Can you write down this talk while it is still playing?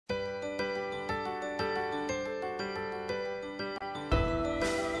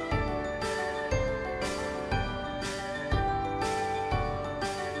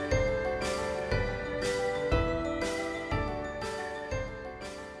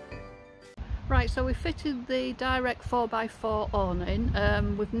Right, so we fitted the direct 4x4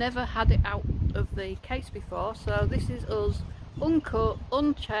 awning. We've never had it out of the case before, so this is us uncut,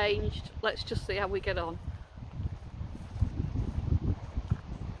 unchanged. Let's just see how we get on.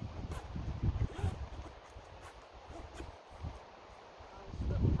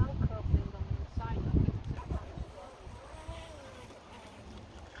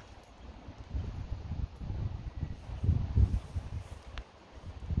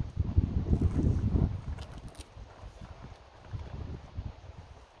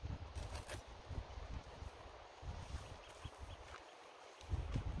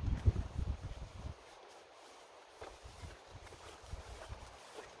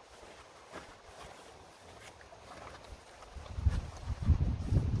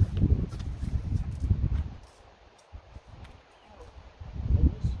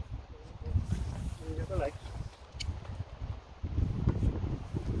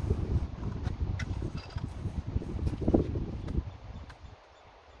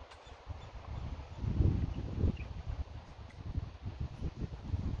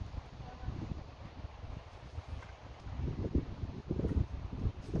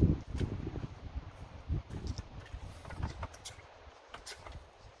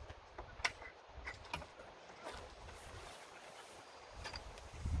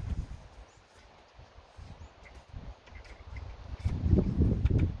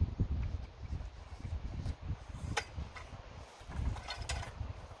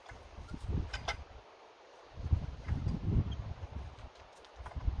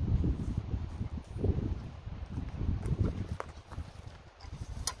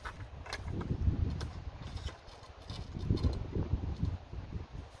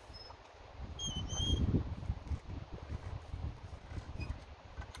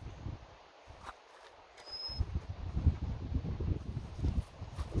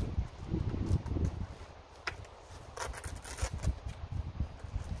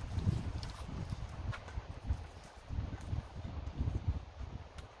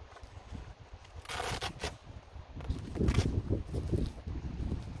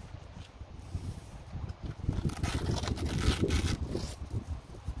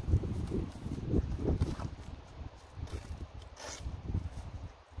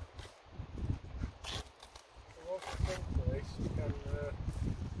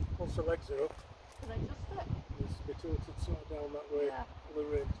 Once the legs are up, can I just sit? it's a bit tilted sort of down that way, Yeah. for the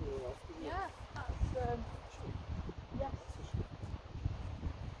rain to go off, isn't Yeah, it? that's yes.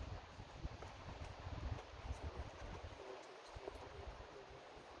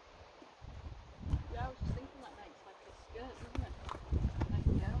 Yeah, I was just thinking that makes like a skirt, doesn't it? Thank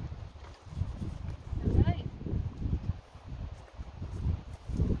you. Okay.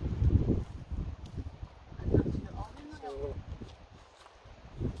 And that's your awning rail.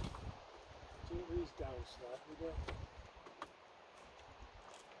 So, tilt these down slightly there.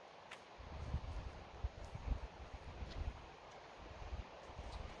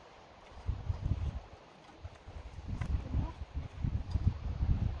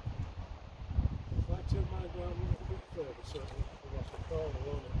 If I tilt mine down a little bit further, so it'll come off the corner,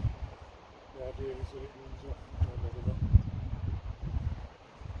 won't it? The idea is that it runs off and maybe not.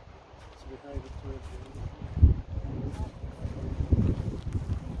 It's behind it towards the end.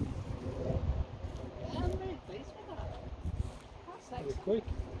 Yeah, I'm really pleased with that. That's Very excellent. quick.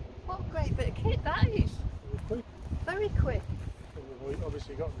 What a great bit of kit that is. Very quick. Very quick. And we've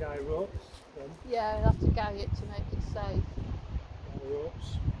obviously got guy ropes then. Yeah, you have to guy it to make it safe. Guy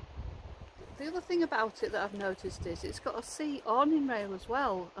ropes. The other thing about it that I've noticed is it's got a seat awning rail as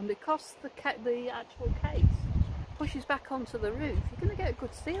well, and because the actual case pushes back onto the roof, you're going to get a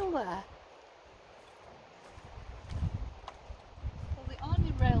good seal there. Well, the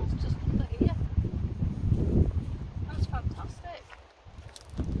awning rail's just under here. That's fantastic.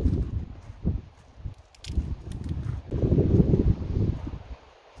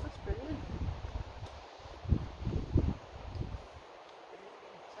 That's brilliant.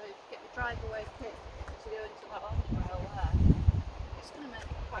 So if you get the drive away kit to go into that awning rail there, it's going to make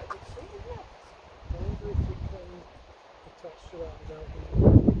quite a good seal, isn't it? I wonder if you can attach to that without the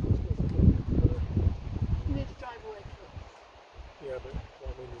You need a drive away kit. yeah, but what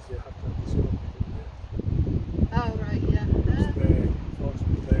I mean is you have to have this open, don't you? Oh right, yeah. Because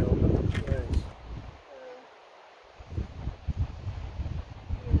unfortunately they all have the place.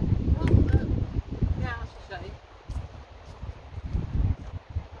 Yeah, as you say.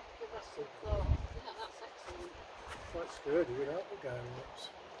 Give that some thought. Yeah, that's excellent. Quite sturdy without the guy ropes.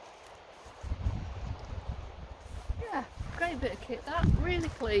 Yeah, great bit of kit that. Really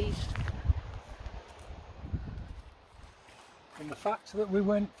pleased. And the fact that we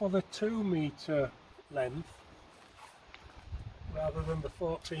went for the 2 metre length rather than the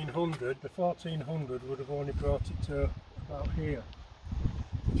 1400, the 1400 would have only brought it to about here,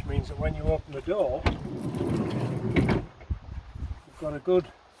 which means that when you open the door you've got a good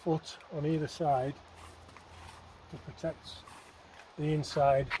foot on either side to protect the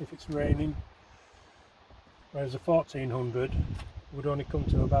inside if it's raining, whereas the 1400 would only come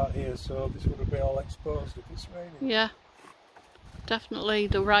to about here, so this would be all exposed if it's raining. Yeah, definitely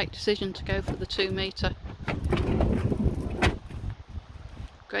the right decision to go for the 2 metre.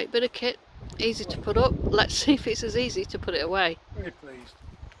 Great bit of kit, easy to put up. Let's see if it's as easy to put it away. Very pleased.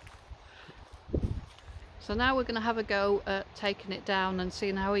 So now we're going to have a go at taking it down and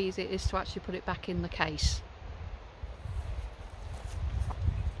seeing how easy it is to actually put it back in the case.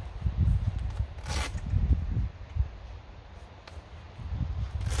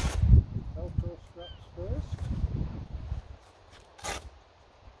 Velcro straps first.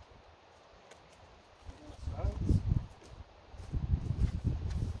 Sides.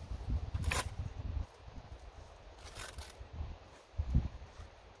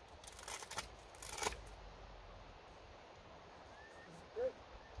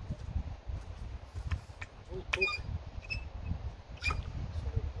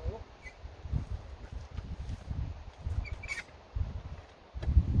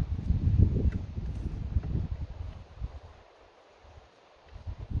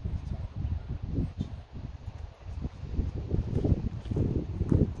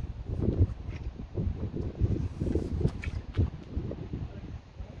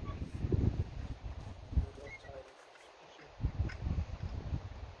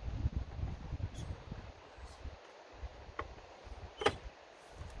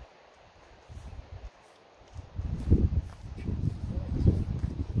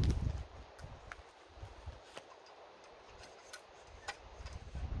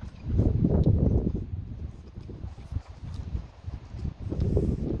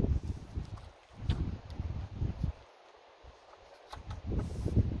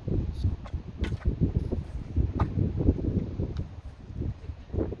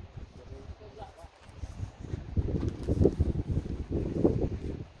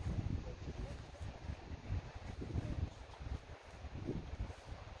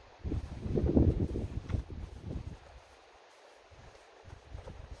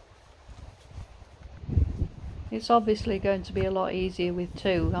 It's obviously going to be a lot easier with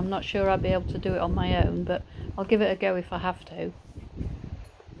 2. I'm not sure I'd be able to do it on my own, but I'll give it a go if I have to.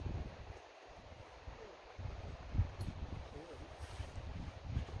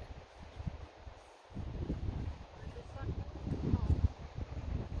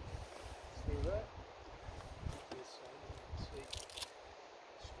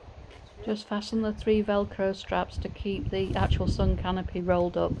 Just fasten the 3 Velcro straps to keep the actual sun canopy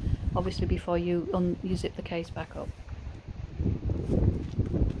rolled up, obviously before you zip the case back up.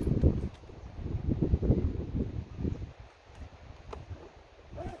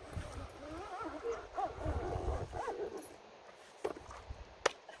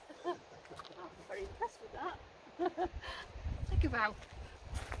 I'm very impressed with that. Take a bow.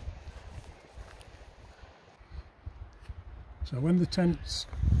 So when the tent's,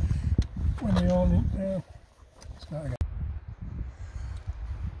 when the awning, start again.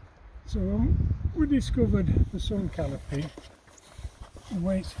 So we discovered the sun canopy, the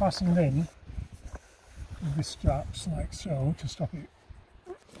way it's fastened in with the straps like so to stop it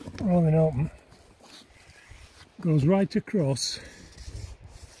rolling open, goes right across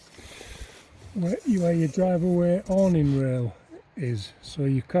where your drive-away awning rail is, so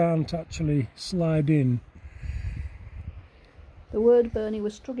you can't actually slide in. The word Bernie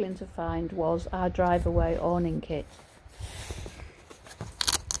was struggling to find was our drive-away awning kit.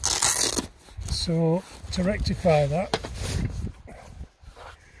 So to rectify that,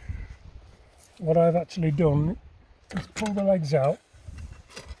 what I've actually done is pull the legs out,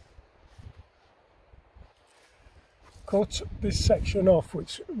 cut this section off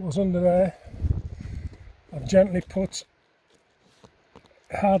which was under there. I've gently put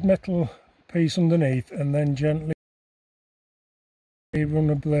a hard metal piece underneath and then gently run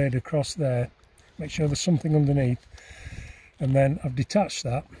a blade across there, make sure there's something underneath, and then I've detached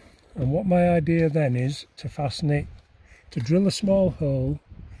that. And what my idea then is to fasten it, to drill a small hole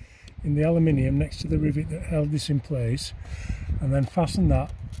in the aluminium next to the rivet that held this in place, and then fasten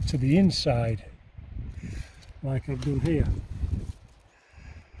that to the inside like I've done here.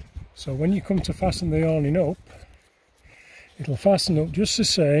 So when you come to fasten the awning up, it'll fasten up just the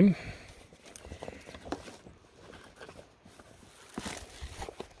same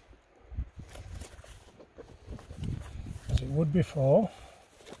as it would had before,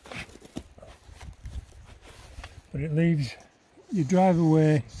 but it leaves your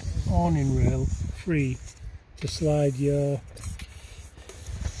drive-away awning rail free to slide your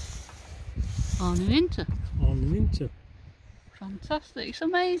awning into. Fantastic. It's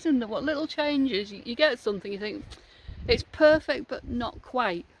amazing that what little changes you get something you think it's perfect but not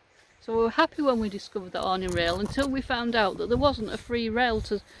quite. So we were happy when we discovered the awning rail until we found out that there wasn't a free rail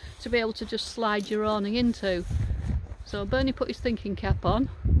to be able to just slide your awning into. So Bernie put his thinking cap on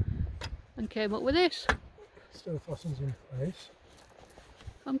and came up with this. Still fastens in place.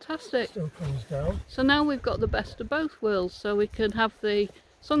 Fantastic. Still comes down. So now we've got the best of both worlds, so we can have the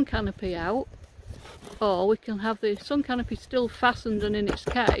sun canopy out, or we can have the sun canopy still fastened and in its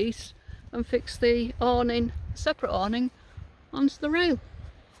case and fix the awning, separate awning, onto the rail.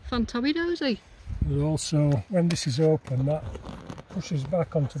 Fantabby dozy. And also, when this is open, that pushes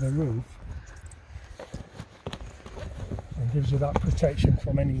back onto the roof and gives you that protection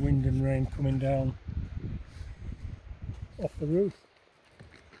from any wind and rain coming down off the roof.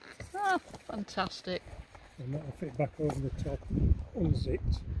 Ah, fantastic. And that will fit back over the top,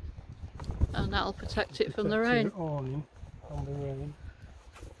 unzipped. And that'll protect it from the rain. Your awning from the rain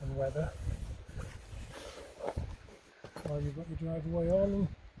and weather. While you've got your driveway awning.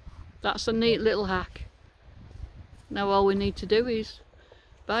 That's a neat little hack. Now all we need to do is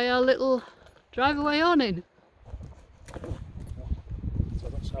buy our little driveway awning. So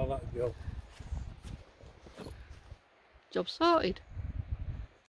that's how that would go. Job sorted.